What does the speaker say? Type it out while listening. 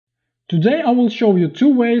Today I will show you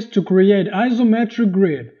two ways to create isometric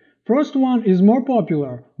grid. First one is more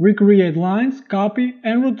popular, we create lines, copy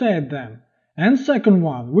and rotate them. And second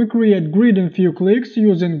one, we create grid in few clicks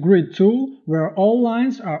using Grid tool where all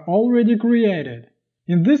lines are already created.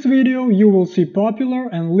 In this video you will see popular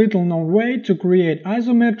and little known way to create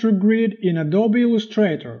isometric grid in Adobe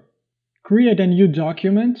Illustrator. Create a new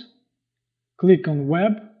document, click on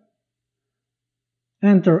Web,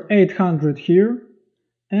 enter 800 here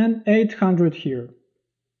and 800 here.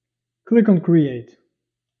 Click on Create.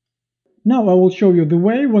 Now I will show you the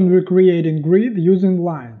way when we're creating grid using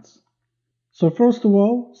lines. So first of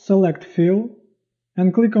all, select Fill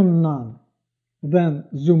and click on None. Then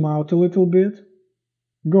zoom out a little bit.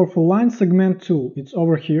 Go for Line Segment tool, it's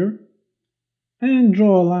over here. And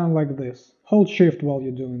draw a line like this. Hold Shift while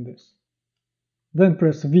you're doing this. Then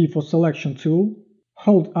press V for Selection tool.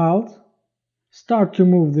 Hold Alt. Start to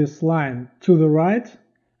move this line to the right.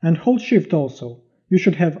 And hold Shift also. You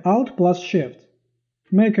should have Alt plus Shift.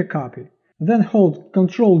 Make a copy. Then hold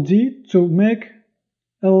Ctrl D to make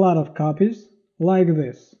a lot of copies, like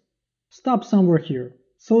this. Stop somewhere here.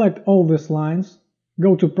 Select all these lines.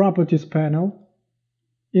 Go to Properties panel.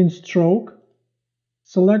 In Stroke,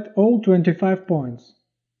 select all 25 points.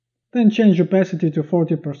 Then change opacity to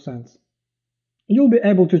 40%. You'll be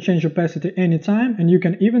able to change opacity anytime, and you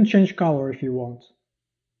can even change color if you want.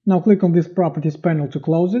 Now click on this Properties panel to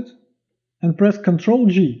close it, and press Ctrl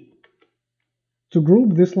G to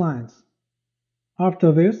group these lines.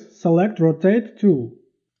 After this, select Rotate tool,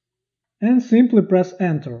 and simply press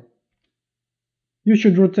Enter. You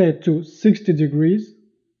should rotate to 60 degrees.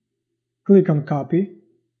 Click on Copy.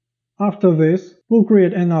 After this, we'll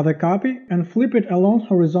create another copy and flip it along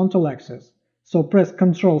horizontal axis. So press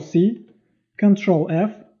Ctrl C, Ctrl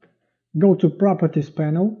F, go to Properties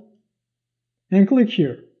panel, and click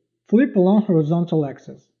here. Flip along horizontal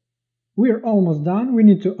axis. We're almost done, we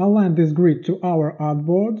need to align this grid to our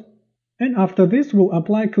artboard, and after this we'll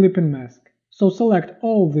apply Clipping Mask. So select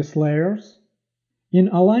all these layers. In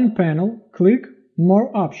Align panel, click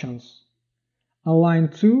More Options. Align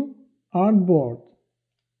to Artboard.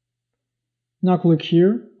 Now click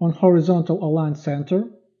here on Horizontal Align Center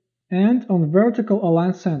and on Vertical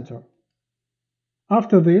Align Center.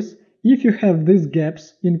 After this, if you have these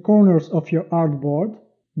gaps in corners of your artboard,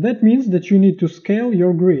 that means that you need to scale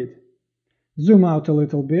your grid. Zoom out a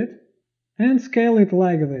little bit and scale it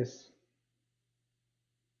like this.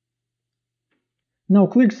 Now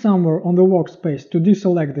click somewhere on the workspace to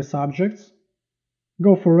deselect these objects.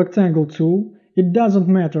 Go for Rectangle tool. It doesn't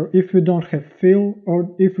matter if we don't have fill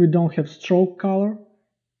or if we don't have stroke color.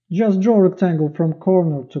 Just draw a rectangle from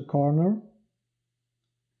corner to corner.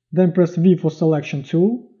 Then press V for Selection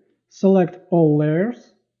tool. Select all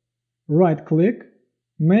layers. Right click.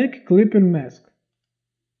 Make Clipping Mask.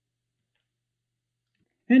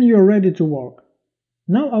 And you're ready to work.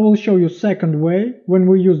 Now I will show you second way when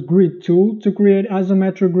we use Grid tool to create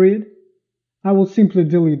isometric grid. I will simply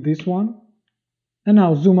delete this one. And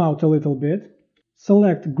now zoom out a little bit.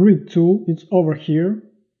 Select Grid tool, it's over here.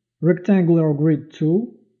 Rectangular Grid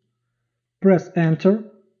tool. Press Enter.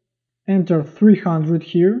 Enter 300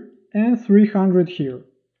 here and 300 here.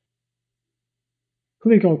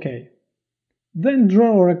 Click OK. Then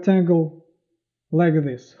draw a rectangle like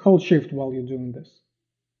this. Hold Shift while you're doing this.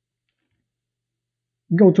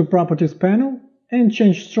 Go to Properties panel and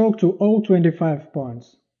change Stroke to all 25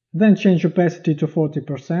 points. Then change Opacity to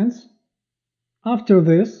 40%. After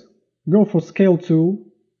this, go for Scale tool,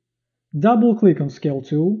 double-click on Scale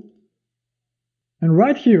tool, and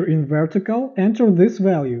right here in Vertical, enter this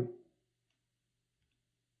value.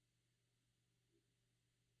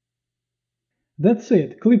 That's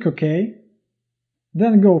it, click OK.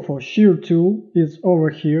 Then go for Shear tool, it's over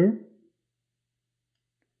here.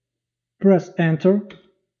 Press Enter,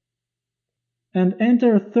 and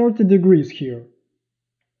enter 30 degrees here.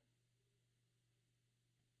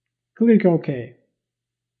 Click OK.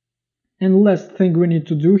 And last thing we need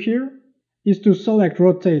to do here is to select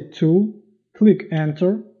Rotate tool, click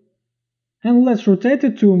Enter, and let's rotate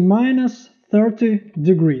it to minus 30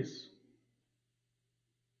 degrees.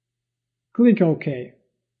 Click OK.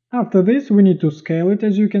 After this we need to scale it,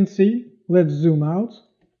 as you can see. Let's zoom out.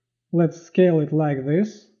 Let's scale it like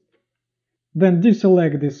this. Then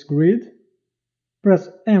deselect this grid. Press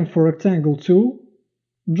M for Rectangle tool.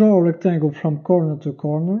 Draw a rectangle from corner to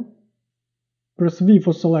corner. Press V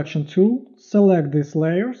for Selection tool, select these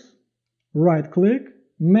layers, right-click,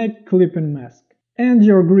 make Clipping Mask. And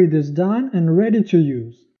your grid is done and ready to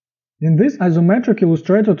use. In this Isometric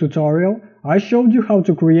Illustrator tutorial, I showed you how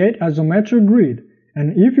to create isometric grid,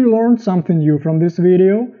 and if you learned something new from this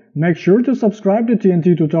video, make sure to subscribe to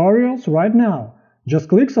TNT Tutorials right now. Just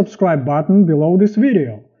click subscribe button below this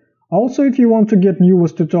video. Also, if you want to get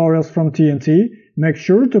newest tutorials from TNT, make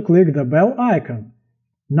sure to click the bell icon.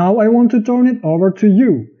 Now I want to turn it over to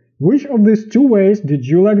you. Which of these two ways did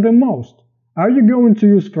you like the most? Are you going to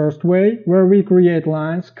use first way, where we create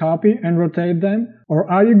lines, copy and rotate them, or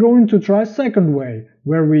are you going to try second way,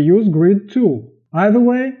 where we use grid tool? Either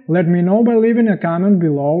way, let me know by leaving a comment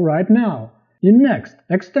below right now. In next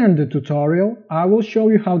extended tutorial, I will show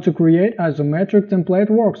you how to create isometric template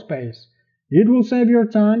workspace. It will save your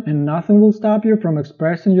time and nothing will stop you from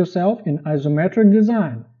expressing yourself in isometric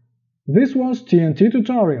design. This was TNT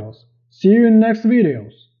Tutorials. See you in next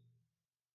videos.